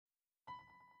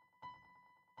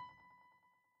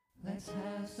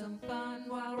have some fun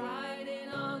while riding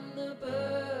on the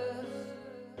bus.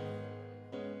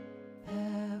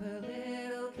 Have a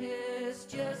little kiss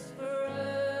just for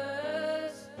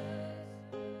us.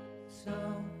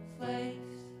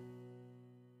 Snowflakes,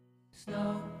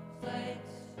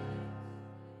 snowflakes.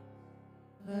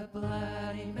 The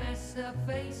bloody messed up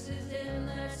faces in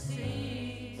their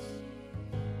seats.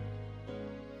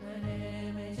 An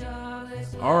image of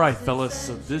this. All right, fellas.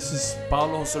 So this is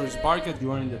Paulo Soros Barca.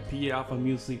 You are in the P Alpha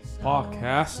Music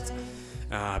podcast.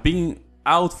 Being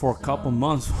out for a couple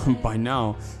months by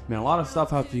now, man. A lot of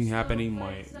stuff has been happening.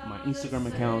 My Instagram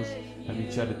accounts have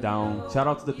been shut down. Shout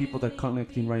out to the people that are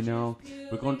connecting right now.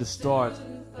 We're going to start.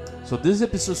 So this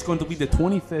episode is going to be the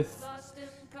 25th.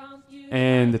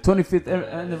 And the 25th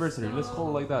anniversary, let's call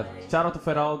it like that. Shout out to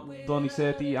Feral,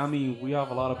 Donizetti. I mean, we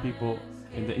have a lot of people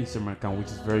in the Instagram account, which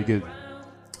is very good.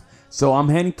 So I'm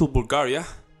heading to Bulgaria,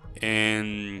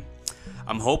 and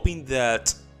I'm hoping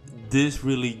that this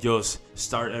really just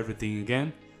start everything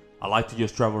again. I like to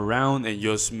just travel around and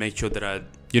just make sure that I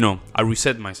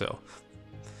reset myself.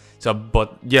 So,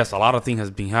 but yes, a lot of things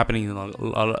has been happening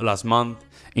last month.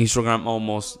 Instagram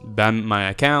almost banned my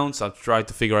accounts. I've tried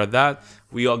to figure out that.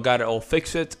 We all got it all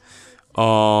fixed.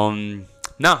 So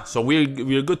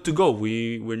we're good to go.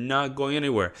 We're not going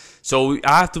anywhere. So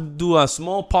I have to do a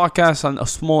small podcast and a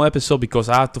small episode because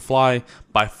I have to fly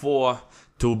by 4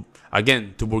 to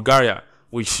Bulgaria,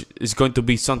 which is going to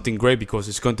be something great because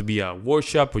it's going to be a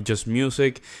workshop with just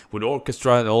music, with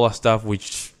orchestra and all that stuff,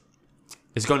 which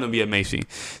is going to be amazing.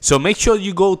 So make sure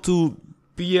you go to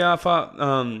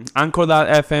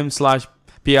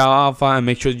anchor.fm/PAlpha and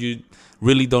make sure you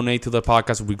really donate to the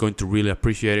podcast. We're going to really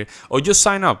appreciate it. Or just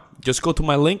sign up. Just go to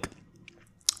my link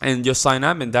and just sign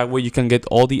up, and that way you can get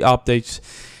all the updates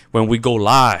when we go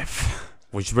live,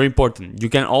 which is very important. You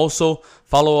can also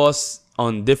follow us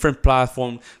on different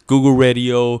platforms, Google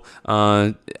Radio,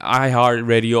 iHeart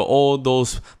Radio, all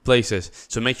those places.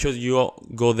 So make sure you all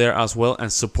go there as well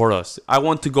and support us. I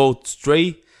want to go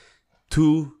straight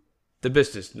to the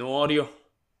business. No audio.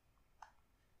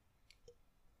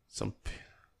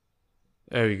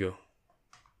 There we go.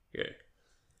 Okay.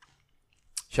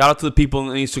 Shout out to the people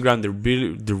on Instagram.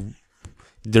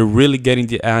 They're really getting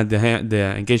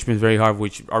the engagement very hard,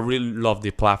 which I really love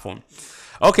the platform.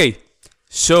 Okay,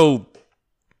 so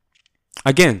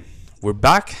again, we're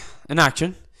back in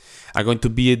action. I'm going to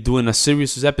be doing a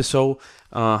serious episode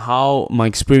how my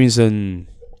experience on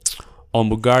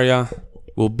Bulgaria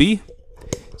will be.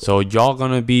 So y'all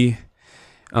gonna be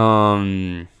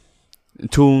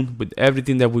tuned with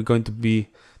everything that we're going to be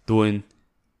doing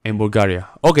in Bulgaria.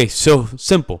 Okay, so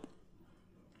simple.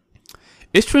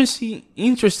 It's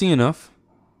interesting enough.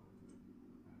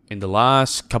 In the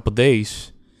last couple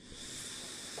days,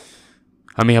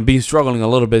 I've been struggling a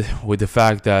little bit with the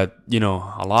fact that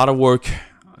a lot of work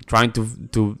trying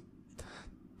to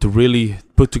really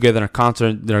put together a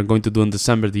concert that I'm going to do on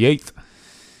December the 8th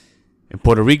in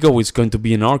Puerto Rico. It's going to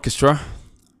be an orchestra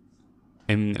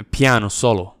and piano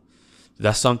solo.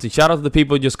 That's something. Shout out to the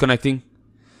people just connecting.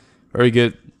 Very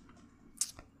good.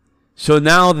 So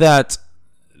now that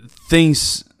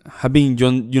things have been,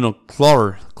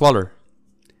 cluttered,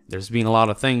 there's been a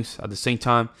lot of things at the same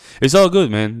time. It's all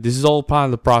good, man. This is all part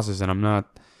of the process, and I'm not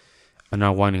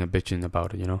whining and bitching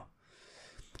about it,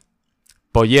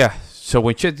 But yeah, so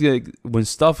when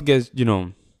stuff gets,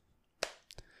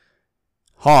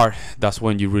 hard, that's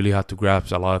when you really have to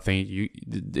grasp a lot of things.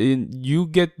 You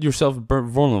get yourself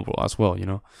vulnerable as well,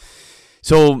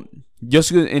 So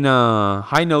just in a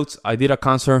high notes, I did a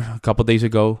concert a couple days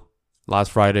ago,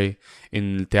 last Friday,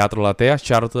 in Teatro Latea.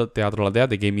 Shout out to Teatro Latea.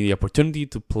 They gave me the opportunity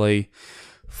to play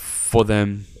for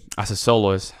them as a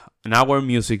soloist. An hour of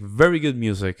music, very good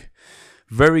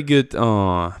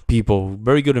people,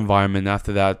 very good environment.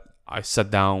 After that, I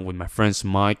sat down with my friends,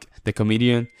 Mike, the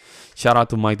comedian. Shout out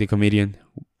to Mike, the comedian.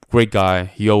 Great guy.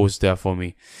 He always there for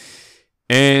me.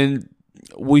 And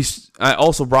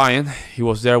also Brian, he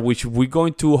was there, which we're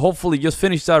going to hopefully just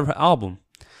finish that album.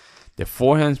 The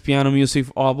Four Hands Piano Music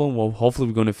album. Well, hopefully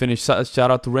we're going to finish. Shout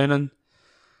out to Renan.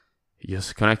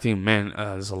 Just connecting. Man,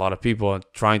 there's a lot of people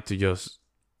trying to just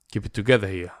keep it together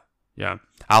here. Yeah.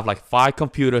 I have like 5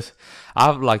 computers. 2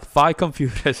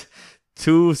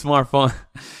 smartphones.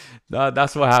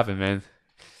 That's what happened, man.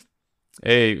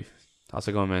 Hey, how's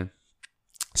it going, man?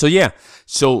 So yeah,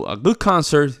 so a good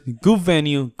concert, good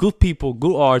venue, good people,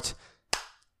 good art,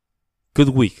 good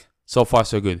week. So far,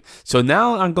 so good. So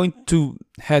now I'm going to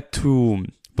head to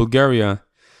Bulgaria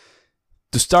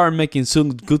to start making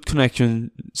some good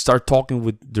connection, start talking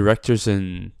with directors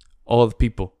and all the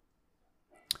people.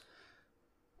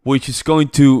 Which is going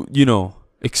to,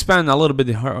 expand a little bit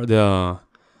the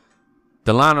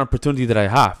line of opportunity that I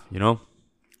have, you know.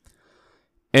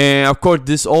 And of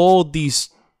course, all these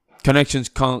connections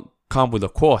come with a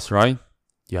cost, right?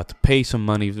 You have to pay some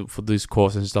money for these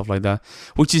courses and stuff like that,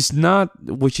 which is not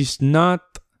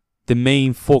the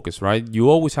main focus, right? You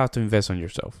always have to invest on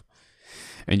yourself.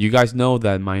 And you guys know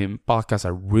that my podcasts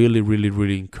are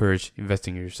really encourage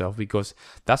investing in yourself, because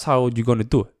that's how you're gonna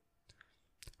do it.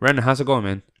 Brandon, how's it going,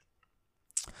 man?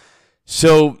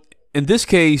 So in this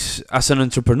case, as an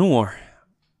entrepreneur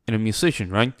and a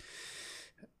musician, right?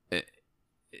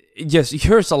 Yes, it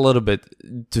hurts a little bit,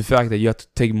 the fact that you have to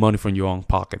take money from your own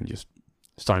pocket and just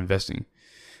start investing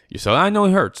yourself. I know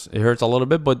it hurts. It hurts a little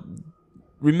bit, but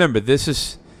remember, this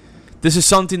is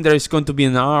something that is going to be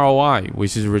an ROI,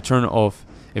 which is a return of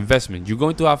investment. You're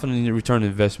going to have a return on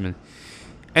investment.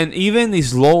 And even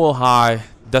if low or high,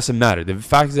 doesn't matter. The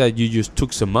fact that you just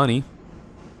took some money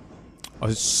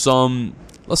or some,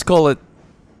 let's call it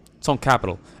some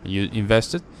capital, and you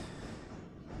invested,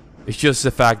 it's just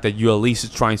the fact that you're at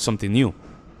least trying something new.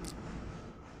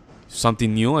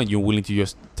 And you're willing to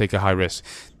just take a high risk.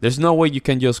 There's no way you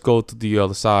can just go to the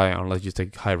other side unless you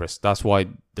take high risk. That's why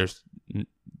there's a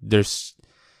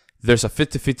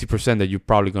 50% that you're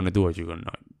probably going to do it.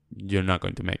 You're not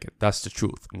going to make it. That's the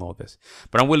truth in all this.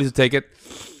 But I'm willing to take it.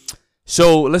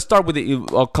 So let's start with the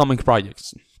upcoming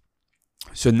projects.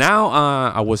 So now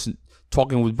I was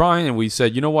talking with Brian, and we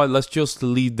said, you know what, let's just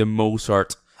leave the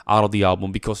Mozart out of the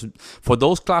album, because for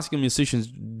those classical musicians,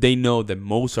 they know that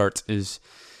Mozart,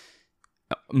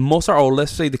 or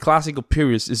let's say the classical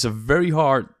periods, is a very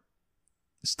hard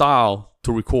style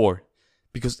to record,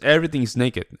 because everything is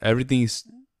naked, everything is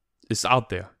out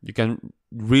there. You can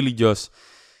really just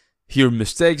hear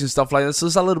mistakes and stuff like that. So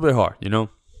it's a little bit hard, you know.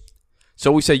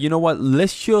 So we said, you know what,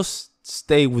 let's just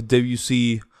stay with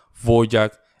Debussy,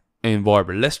 Dvorak, and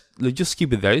Barber. Let's just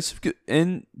keep it there.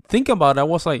 And think about it, I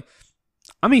was like,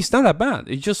 I mean, it's not that bad.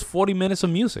 It's just 40 minutes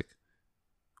of music,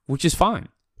 which is fine.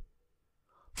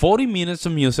 40 minutes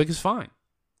of music is fine.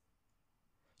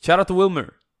 Shout out to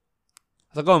Wilmer.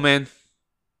 How's it going, man?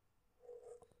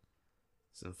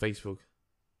 It's on Facebook.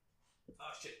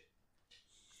 Oh, shit.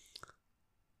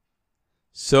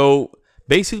 So,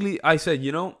 basically, I said,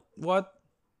 you know what?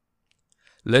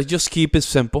 Let's just keep it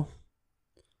simple.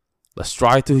 Let's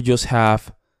try to just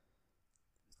have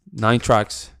 9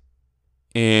 tracks.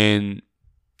 And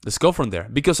let's go from there.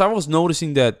 Because I was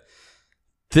noticing that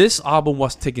this album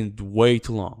was taking way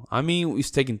too long. I mean,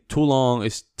 it's taking too long.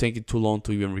 It's taking too long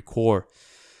to even record.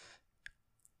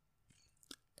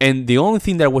 And the only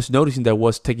thing that I was noticing that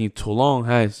was taking too long,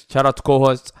 shout out to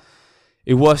co-hosts,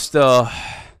 it was the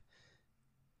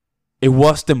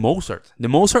Mozart. The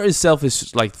Mozart itself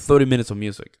is like 30 minutes of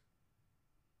music.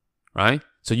 Right?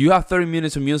 So you have 30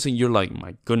 minutes of music, and you're like,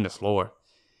 my goodness, Lord.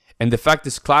 And the fact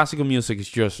is, classical music is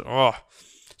just, so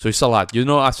it's a lot. You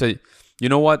know, I said, you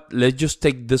know what? Let's just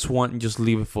take this one and just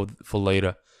leave it for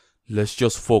later. Let's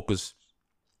just focus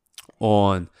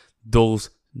on those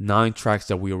 9 tracks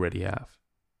that we already have.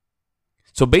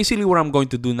 So basically what I'm going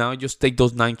to do now is just take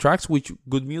those 9 tracks, which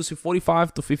good music,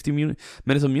 45 to 50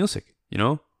 minutes of music, you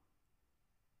know?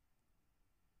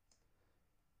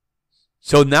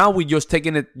 So now we're just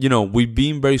taking it, you know, we're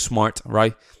being very smart,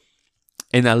 right?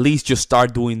 And at least just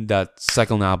start doing that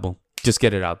second album. Just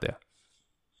get it out there.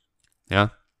 Yeah?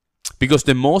 Because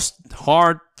the most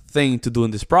hard thing to do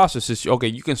in this process is, okay,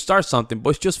 you can start something,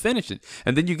 but just finish it.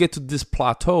 And then you get to this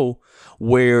plateau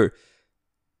where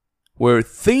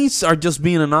things are just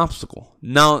being an obstacle.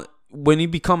 Now, when it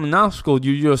becomes an obstacle,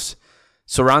 you're just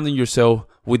surrounding yourself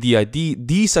with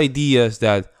these ideas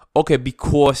that, okay,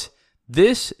 because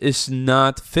this is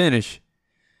not finished,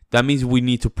 that means we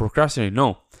need to procrastinate.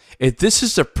 No. If this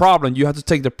is a problem, you have to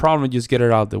take the problem and just get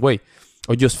it out of the way,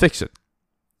 or just fix it.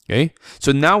 Okay?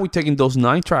 So now we're taking those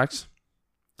 9 tracks,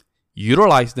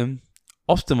 utilize them,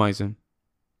 optimize them,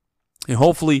 and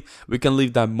hopefully we can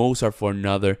leave that Mozart for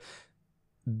another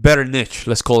better niche.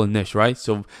 Let's call it niche, right?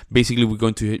 So basically we're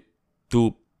going to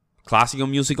do classical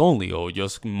music only, or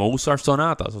just Mozart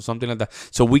sonatas or something like that.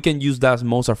 So we can use that as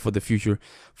Mozart for the future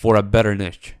for a better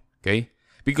niche. Okay?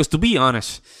 Because to be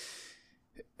honest,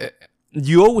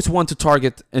 you always want to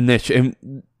target a niche.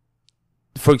 And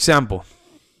for example,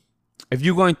 if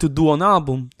you're going to do an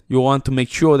album, you want to make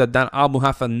sure that album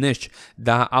has a niche.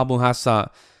 That album has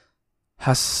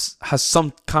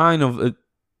some kind of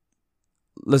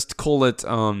let's call it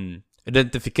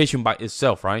identification by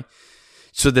itself, right?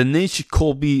 So the niche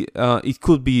could be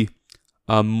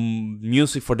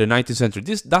music for the 19th century.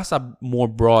 That's a more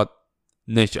broad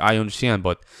niche, I understand,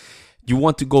 but you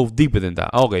want to go deeper than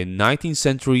that. Okay, 19th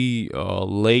century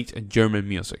late German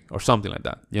music or something like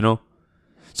that, you know?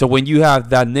 So when you have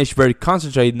that niche very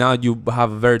concentrated, now you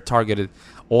have a very targeted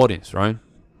audience, right?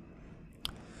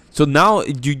 So now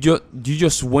you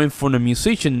just went from a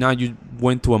musician, now you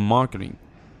went to a marketing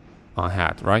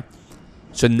hat, right?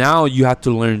 So now you have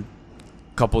to learn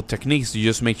a couple techniques to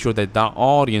just make sure that that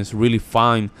audience really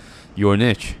find your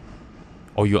niche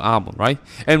or your album, right?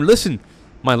 And listen,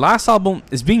 my last album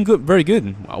is being good, very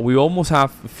good. We almost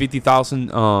have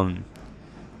 50,000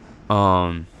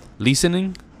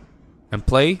 listening and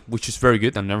play, which is very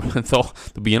good. I never thought,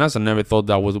 to be honest, I never thought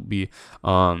that would be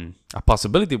a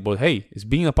possibility. But hey, it's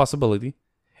being a possibility,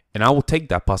 and I will take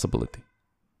that possibility.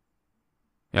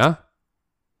 Yeah.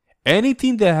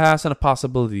 Anything that has a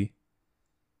possibility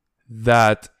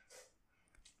that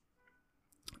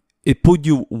it put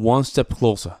you one step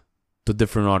closer to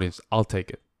different audience, I'll take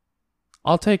it.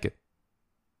 I'll take it.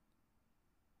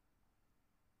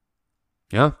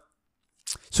 Yeah.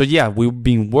 So yeah, we've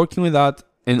been working with that,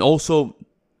 and also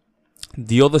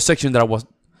the other section that I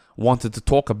wanted to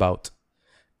talk about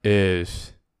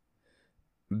is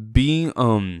being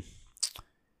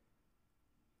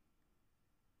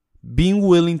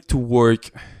willing to work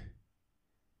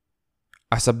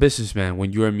as a businessman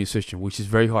when you're a musician, which is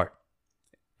very hard.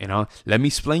 You know, let me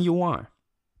explain you why.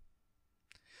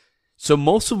 So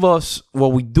most of us,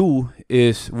 what we do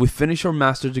is we finish our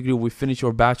master's degree, we finish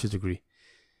our bachelor's degree.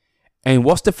 And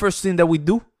what's the first thing that we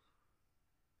do?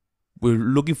 We're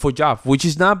looking for jobs, which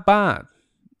is not bad.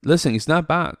 Listen, it's not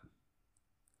bad.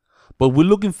 But we're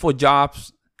looking for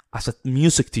jobs as a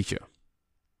music teacher.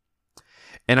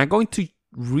 And I'm going to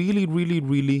really, really,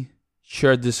 really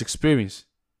share this experience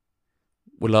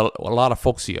with a lot of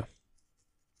folks here.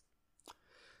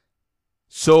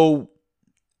 So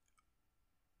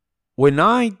when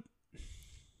I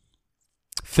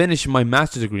finished my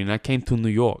master's degree and I came to New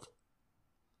York,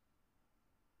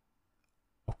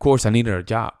 of course I needed a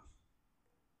job.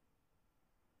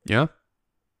 Yeah?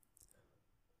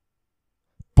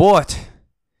 But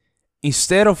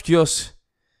instead of just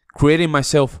creating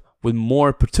myself with more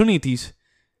opportunities,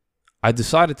 I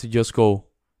decided to just go,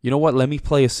 you know what, let me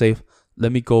play it safe.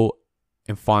 Let me go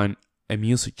and find a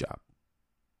music job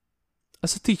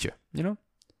as a teacher, you know?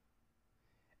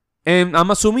 And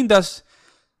I'm assuming there's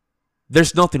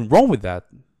nothing wrong with that.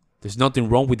 There's nothing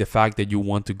wrong with the fact that you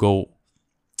want to go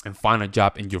and find a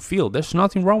job in your field. There's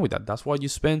nothing wrong with that. That's why you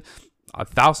spend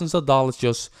thousands of dollars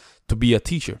just to be a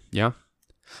teacher, yeah?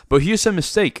 But here's a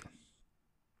mistake.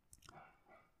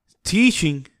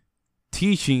 Teaching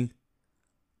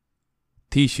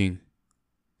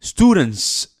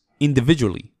students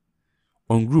individually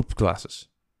on group classes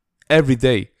every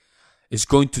day is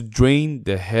going to drain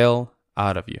the hell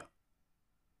out of you.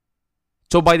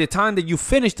 So by the time that you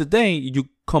finish the day, you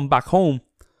come back home,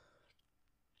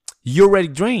 you're already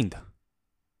drained.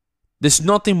 There's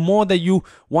nothing more that you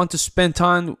want to spend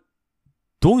time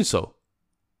doing so.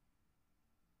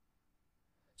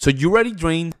 So you're already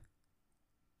drained.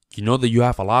 You know that you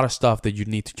have a lot of stuff that you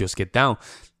need to just get down.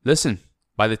 Listen,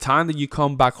 by the time that you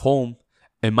come back home,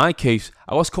 in my case,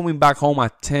 I was coming back home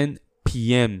at 10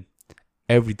 p.m.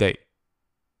 every day.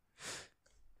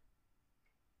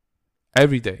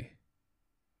 Every day.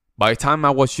 By the time I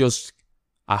was just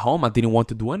at home, I didn't want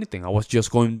to do anything. I was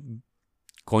just going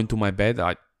to my bed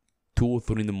at 2 or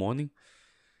 3 in the morning.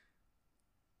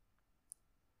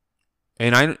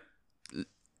 And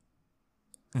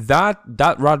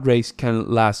that rat race can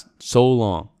last so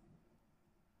long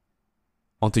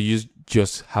until you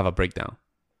just have a breakdown.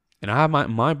 And I have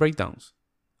my breakdowns.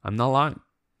 I'm not lying.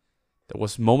 There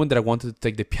was a moment that I wanted to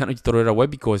take the piano to throw it away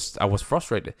because I was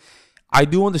frustrated. I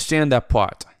do understand that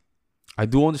part.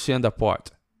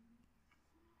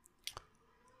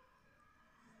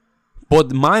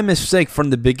 But my mistake from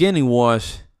the beginning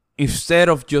was, instead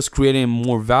of just creating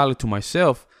more value to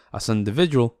myself as an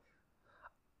individual,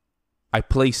 I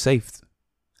play safe.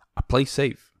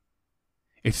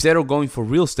 Instead of going for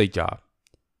real estate job.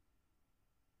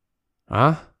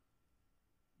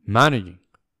 Managing.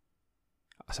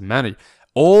 As a manager.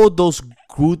 All those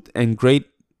good and great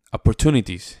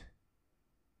opportunities,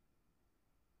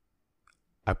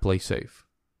 I play safe.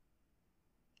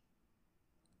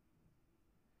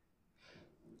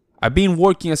 I've been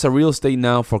working as a real estate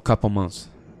now for a couple months.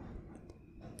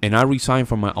 And I resigned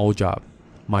from my old job.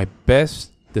 My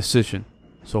best decision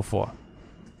so far.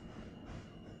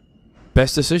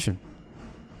 Best decision.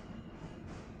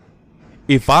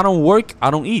 If I don't work, I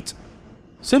don't eat.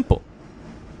 Simple.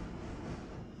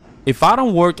 If I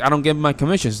don't work, I don't get my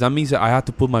commissions. That means that I have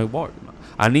to put my work.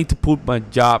 I need to put my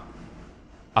job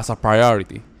as a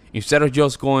priority. Instead of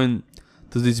just going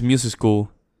to this music school,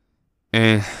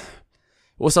 and it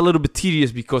was a little bit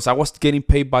tedious because I was getting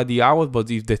paid by the hour, but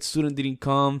if the student didn't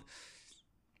come,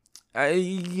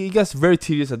 it gets very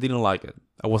tedious. I didn't like it.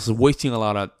 I was wasting a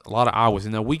lot of hours.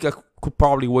 In a week, I could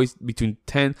probably waste between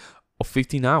 10 or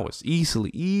 15 hours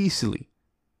easily.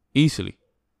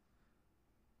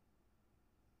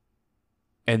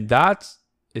 And that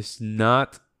is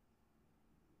not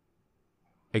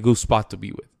a good spot to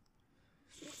be with.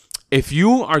 If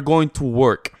you are going to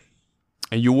work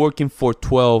and you're working for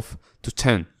 12 to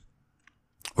 10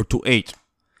 or to 8,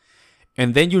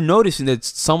 and then you're noticing that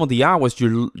some of the hours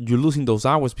you're losing those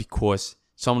hours because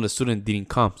some of the students didn't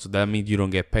come, so that means you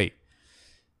don't get paid.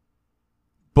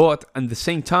 But at the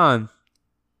same time,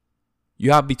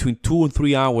 you have between 2 and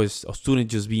 3 hours of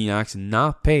students just being asked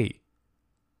not paid,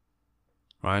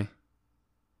 right?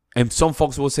 And some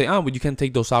folks will say, but you can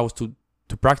take those hours to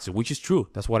practice, which is true.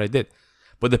 That's what I did.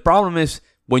 But the problem is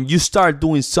when you start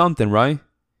doing something, right?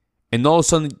 And all of a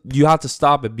sudden you have to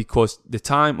stop it because the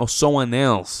time of someone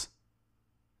else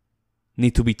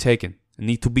need to be taken,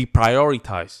 need to be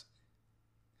prioritized.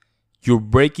 You're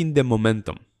breaking the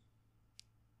momentum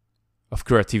of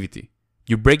creativity.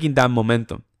 You're breaking that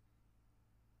momentum.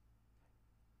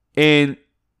 And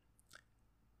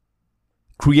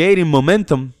creating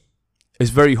momentum is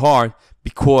very hard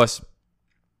because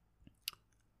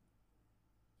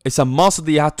it's a muscle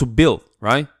that you have to build,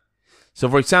 right? So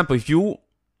for example, if you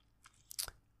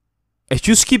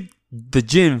skip the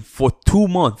gym for 2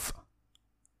 months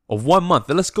or 1 month,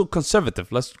 let's go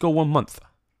conservative, let's go 1 month.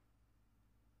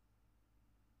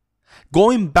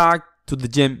 Going back to the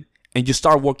gym and you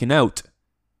start working out,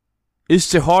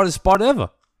 it's the hardest part ever.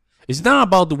 It's not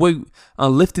about the way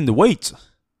lifting the weights.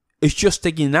 It's just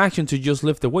taking action to just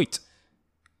lift the weight.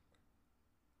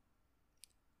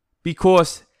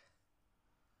 Because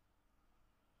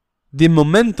the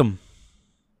momentum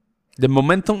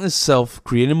itself,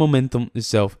 creating momentum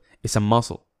itself, is a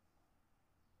muscle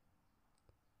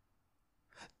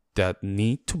that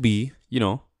need to be,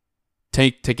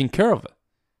 taken care of it.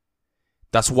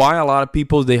 That's why a lot of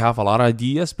people, they have a lot of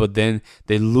ideas, but then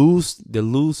they lost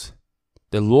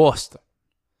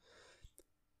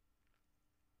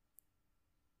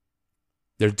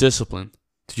their discipline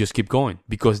to just keep going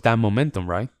because that momentum,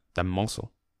 right? That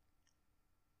muscle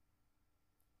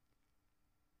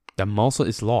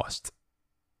is lost.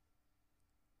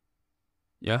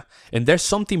 Yeah. And there's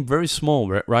something very small,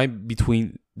 right?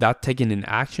 Between that taking an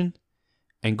action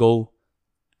and go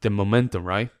the momentum,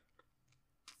 right?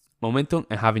 Momentum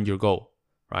and having your goal,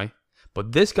 right?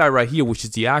 But this guy right here, which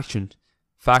is the action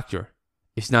factor,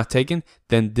 is not taken,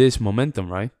 then this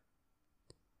momentum, right?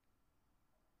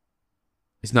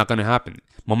 It's not going to happen.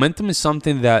 Momentum is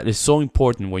something that is so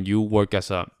important when you work as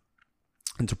a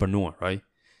entrepreneur, right?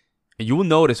 And you will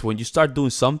notice when you start doing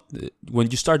stuff,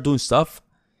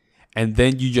 and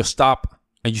then you just stop,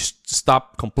 and you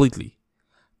stop completely,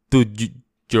 dude,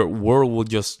 your world will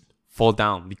just fall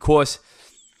down because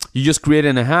you just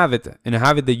created a habit, that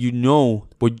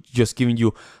will just giving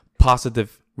you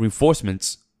positive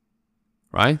reinforcements,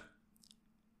 right?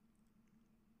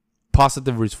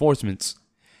 Positive reinforcements.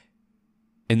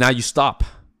 And now you stop.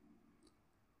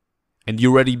 And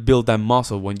you already build that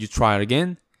muscle. When you try it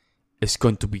again, it's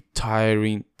going to be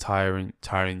tiring.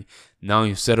 Now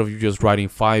instead of you just writing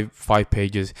five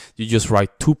pages, you just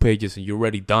write 2 pages and you're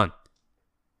already done.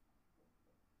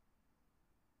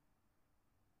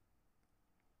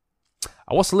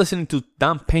 I was listening to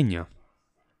Dan Pena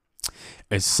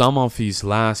and some of his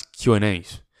last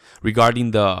Q&As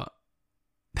regarding the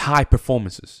high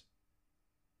performances,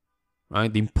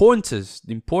 right? The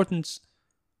importance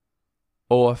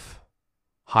of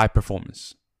high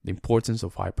performance. The importance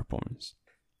of high performance.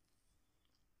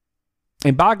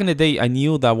 And back in the day, I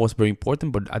knew that was very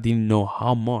important, but I didn't know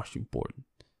how much important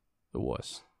it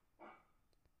was.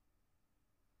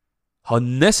 How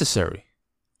necessary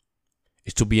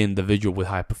is to be an individual with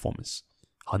high performance.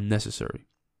 How necessary.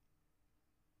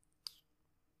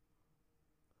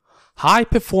 High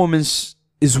performance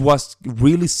is what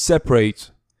really separates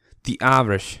the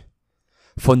average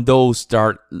from those that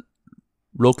are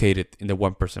located in the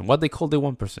 1%. What they call the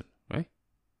 1%, right?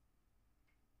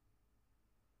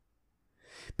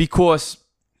 Because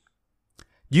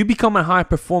you become a high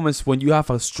performance when you have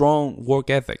a strong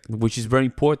work ethic, which is very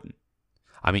important.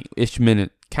 I mean, each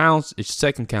minute counts, each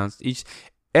second counts,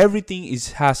 everything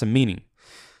has a meaning.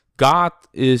 God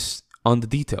is on the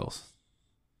details.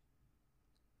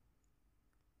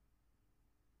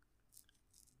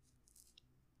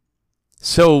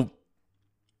 So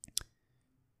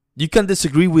you can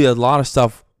disagree with a lot of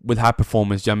stuff with high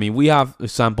performance. I mean, we have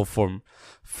example from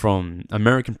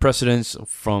American presidents,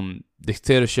 from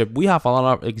dictatorship. We have a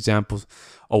lot of examples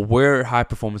of where high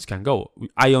performance can go.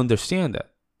 I understand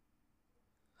that.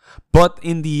 But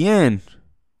in the end,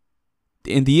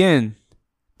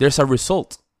 there's a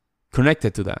result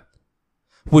connected to that,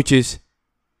 which is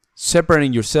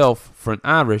separating yourself from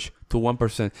average to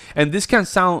 1%. And this can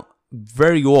sound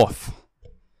very off.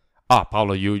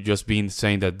 Paulo, you just been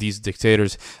saying that these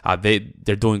dictators,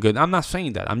 they're doing good. I'm not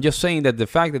saying that. I'm just saying that the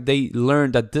fact that they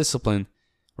learned that discipline,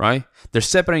 right? They're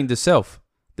separating themselves.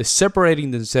 They're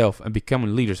separating themselves and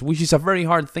becoming leaders, which is a very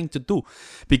hard thing to do.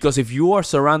 Because if you are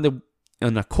surrounded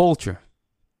in a culture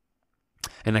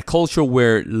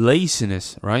where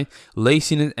laziness, right?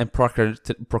 Laziness and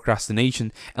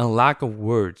procrastination and lack of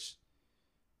words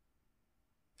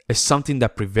is something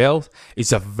that prevails,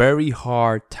 it's a very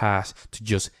hard task to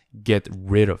just get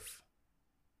rid of.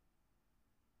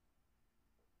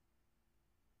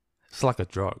 It's like a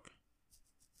drug,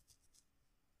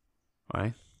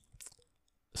 right?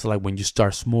 It's like when you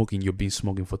start smoking, you've been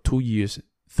smoking for 2 years,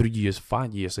 3 years,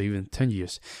 5 years, or even 10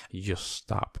 years, and you just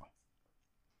stop.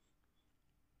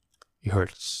 It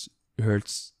hurts.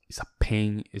 It's a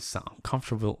pain. It's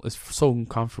uncomfortable. It's so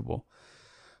uncomfortable.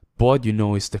 But you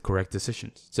know it's the correct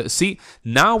decision. So see,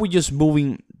 now we're just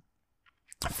moving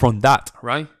from that,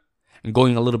 right? And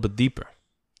going a little bit deeper.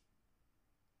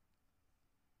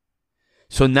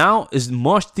 So now is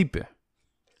much deeper.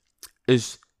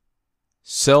 Is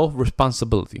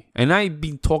self-responsibility. And I've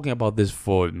been talking about this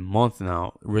for a month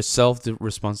now.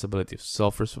 Self-responsibility.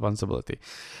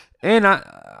 And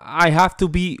I have to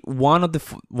be one of the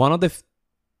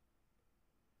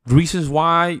reasons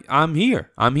why I'm here.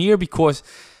 I'm here because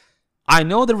I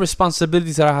know the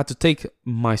responsibilities that I had to take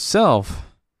myself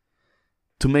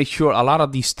to make sure a lot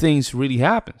of these things really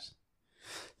happens.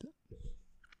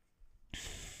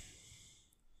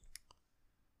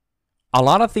 A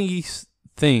lot of these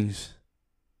things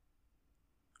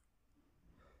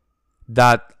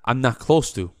that I'm not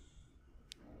close to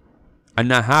are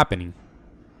not happening.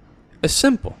 It's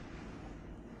simple.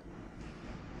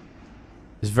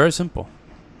 It's very simple.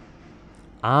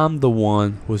 I'm the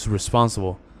one who's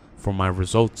responsible for my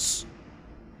results.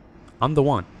 I'm the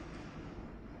one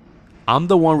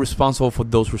responsible for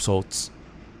those results.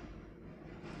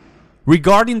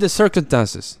 Regarding the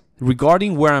circumstances,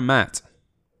 regarding where I'm at,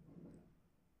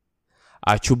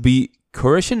 I should be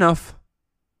courage enough,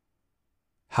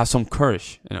 have some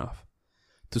courage enough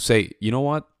to say, you know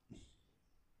what?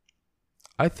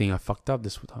 I think I fucked up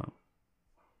this time.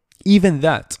 Even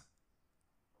that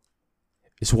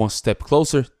is one step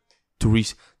closer to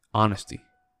reach honesty.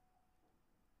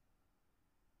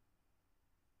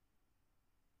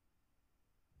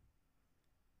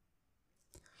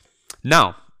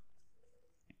 Now,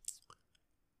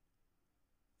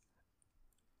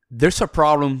 there's a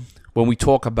problem when we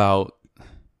talk about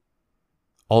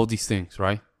all these things,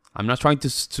 right? I'm not trying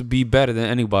to be better than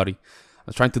anybody.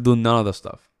 I'm trying to do none of the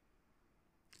stuff.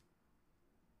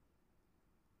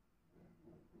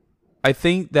 I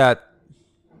think that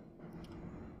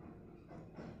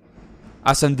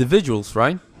as individuals,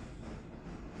 right?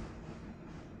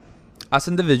 As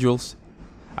individuals,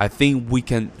 I think we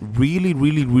can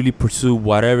really pursue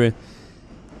whatever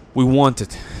we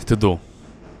wanted to do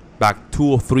back 2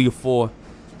 or 3 or 4,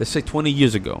 let's say 20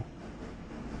 years ago.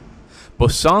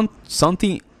 But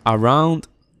something around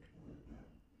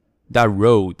that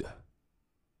road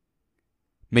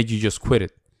made you just quit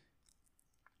it.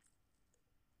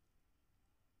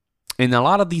 And a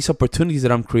lot of these opportunities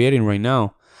that I'm creating right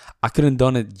now, I could have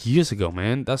done it years ago,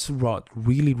 man. That's what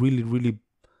really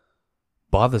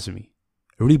bothers me.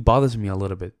 It really bothers me a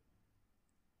little bit.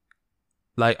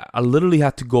 Like, I literally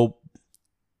had to go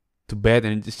to bed,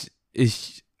 and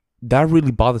that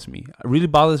really bothers me. It really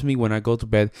bothers me when I go to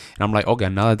bed and I'm like, okay,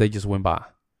 another day just went by.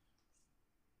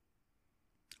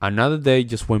 Another day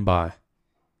just went by.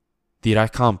 Did I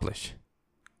accomplish?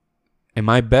 Am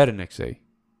I better next day?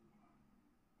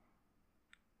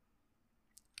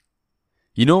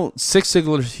 You know, Zig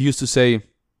Ziglar used to say,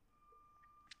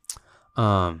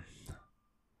 how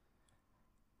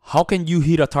can you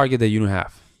hit a target that you don't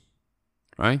have?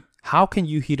 Right? How can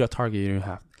you hit a target you don't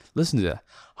have? Listen to that.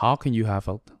 How can you have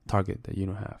a target that you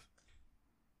don't have?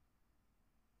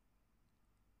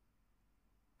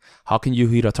 How can you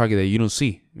hit a target that you don't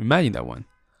see? Imagine that one.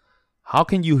 How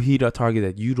can you hit a target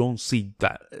that you don't see?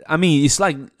 That, I mean, it's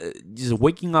like just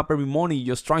waking up every morning,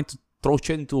 just trying to throw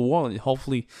shit into a wall and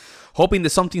hoping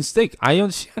that something stick. I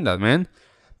understand that, man.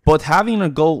 But having a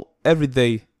goal every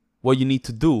day, what you need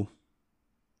to do,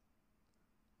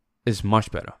 is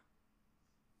much better.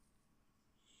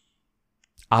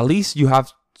 at least you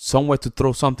have somewhere to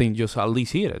throw something, just at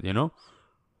least hit it, you know?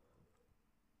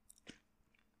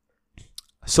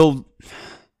 So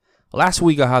last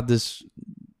week I had this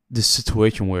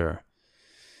situation where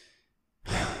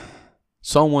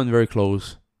someone very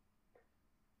close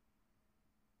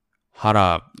had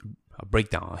a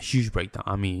breakdown, a huge breakdown.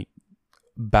 I mean,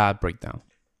 bad breakdown.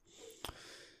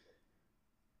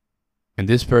 And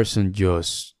this person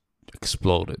just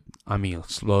exploded. I mean,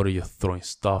 exploded, just throwing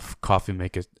stuff, coffee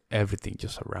makers, everything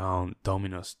just around,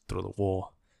 dominoes through the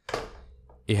wall.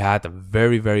 It had a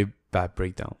very, very bad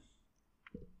breakdown.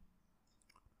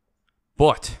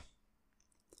 But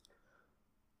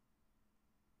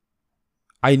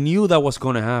I knew that was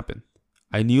going to happen.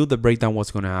 I knew the breakdown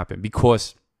was going to happen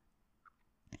because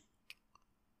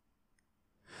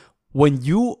when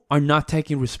you are not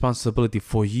taking responsibility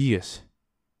for years,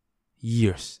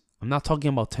 I'm not talking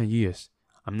about 10 years.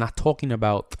 I'm not talking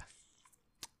about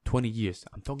 20 years.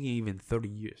 I'm talking even 30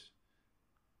 years.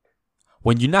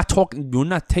 When you're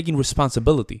not taking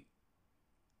responsibility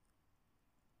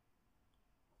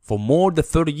for more than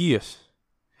 30 years,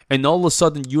 and all of a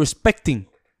sudden you're expecting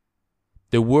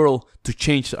the world to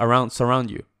change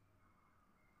surround you,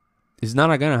 it's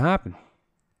not gonna happen.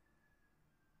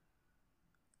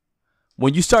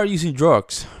 When you start using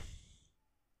drugs,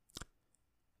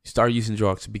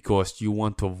 because you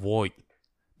want to avoid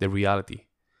the reality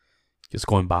just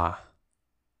going by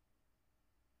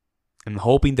and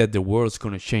hoping that the world's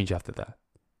going to change after that.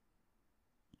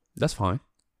 That's fine.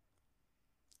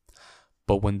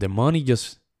 But when the money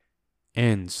just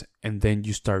ends and then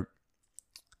you start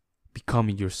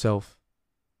becoming yourself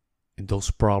and those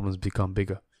problems become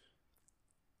bigger,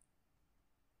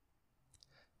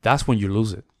 that's when you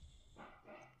lose it.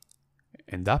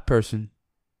 And that person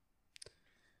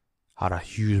had a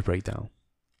huge breakdown.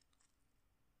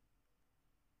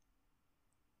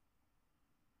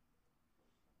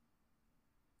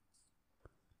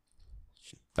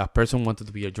 That person wanted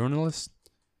to be a journalist.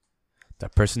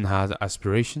 That person has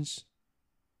aspirations.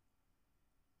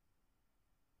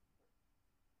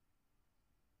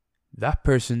 That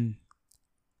person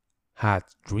had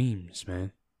dreams,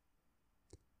 man.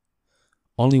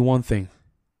 Only one thing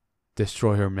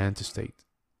destroyed her mental state: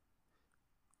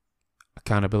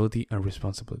 accountability and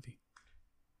responsibility.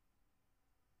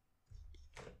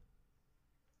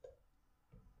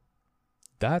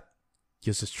 That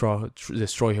just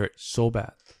destroyed her so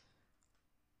bad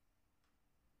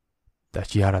that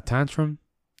she had a tantrum.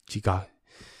 She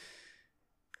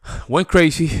went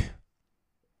crazy.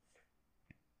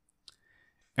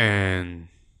 And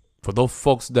for those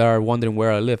folks that are wondering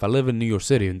where I live in New York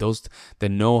City. And those that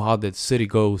know how the city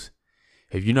goes,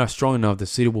 if you're not strong enough, the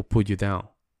city will put you down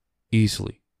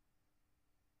easily.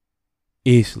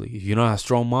 If you don't have a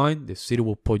strong mind, the city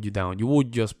will put you down. You will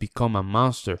just become a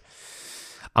monster.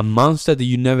 A monster that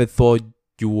you never thought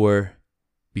you were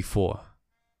before.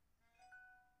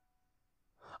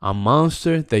 A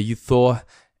monster that you thought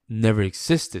never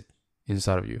existed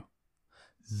inside of you.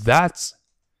 That's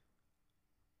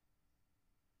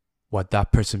what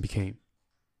that person became.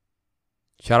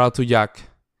 Shout out to Jack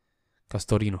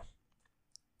Castorino.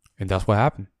 And that's what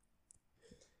happened.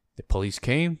 The police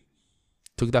came,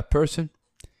 took that person.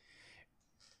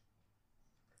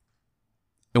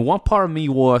 And one part of me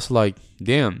was like,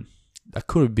 damn, that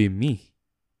could have been me.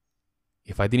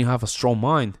 If I didn't have a strong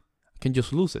mind, I can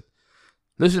just lose it.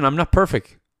 Listen, I'm not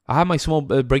perfect. I had my small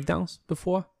breakdowns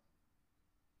before.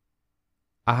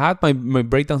 I had my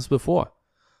breakdowns before.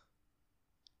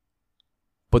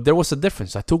 But there was a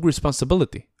difference. I took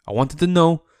responsibility. I wanted to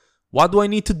know, what do I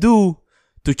need to do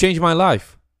to change my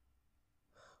life?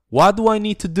 What do I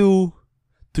need to do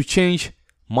to change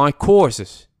my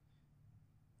courses?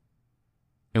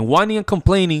 And whining and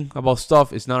complaining about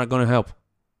stuff is not going to help.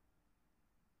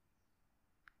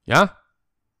 Yeah?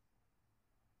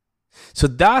 So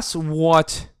that's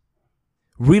what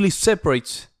really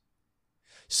separates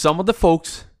some of the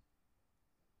folks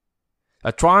that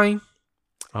are trying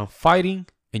and fighting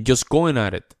and just going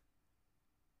at it.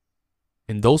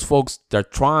 And those folks that are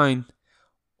trying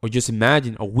or just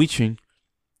imagine or wishing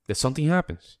that something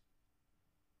happens.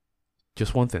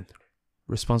 Just one thing: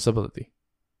 responsibility.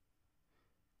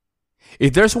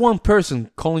 If there's one person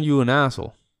calling you an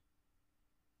asshole,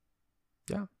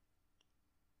 yeah,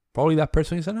 probably that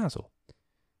person is an asshole.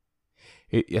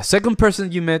 A second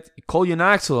person you met call you an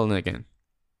asshole again,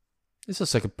 it's a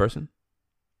second person.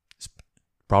 It's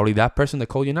probably that person that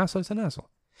called you an asshole is an asshole.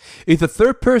 If the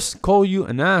third person call you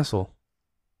an asshole,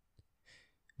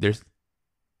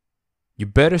 you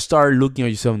better start looking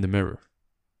at yourself in the mirror,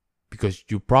 because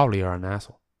you probably are an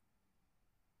asshole.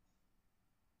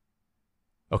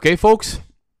 Okay, folks?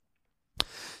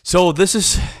 So this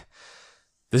is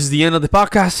the end of the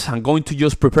podcast. I'm going to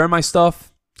just prepare my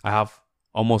stuff. I have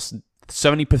almost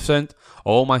 70% of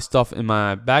all my stuff in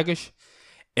my baggage.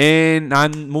 And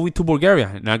I'm moving to Bulgaria.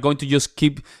 And I'm going to just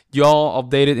keep y'all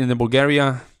updated in the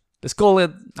Bulgaria. Let's call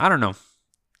it, I don't know,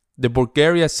 the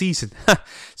Bulgaria season.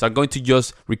 So I'm going to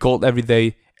just record every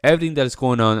day. Everything that is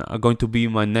going on are going to be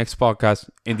my next podcast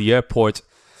in the airport.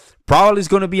 Probably it's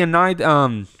going to be a night,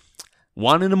 1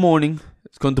 in the morning.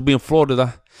 It's going to be in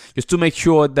Florida. Just to make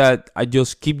sure that I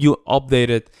just keep you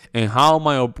updated and how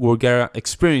my Bulgaria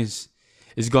experience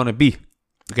is going to be.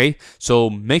 Okay, so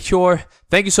make sure,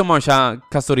 thank you so much,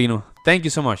 Castorino. Thank you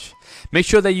so much. Make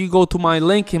sure that you go to my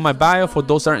link in my bio for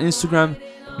those that are on Instagram.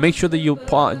 Make sure that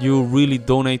you really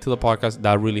donate to the podcast.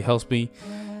 That really helps me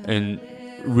and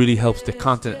really helps the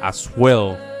content as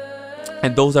well.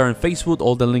 And those that are in Facebook,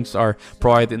 all the links are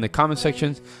provided in the comment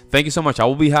sections. Thank you so much. I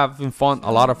will be having fun,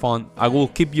 a lot of fun. I will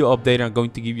keep you updated. I'm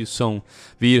going to give you some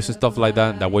videos and stuff like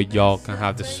that. That way y'all can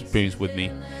have this experience with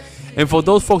me. And for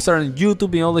those folks that are on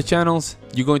YouTube and all the channels,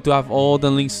 you're going to have all the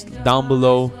links down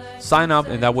below. Sign up,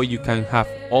 and that way you can have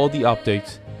all the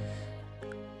updates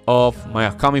of my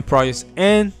upcoming projects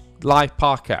and live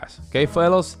podcasts. Okay,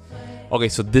 fellas? Okay,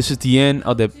 so this is the end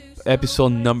of the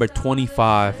episode number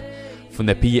 25 from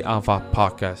the PA Alpha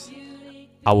podcast.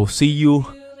 I will see you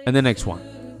in the next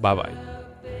one. Bye-bye.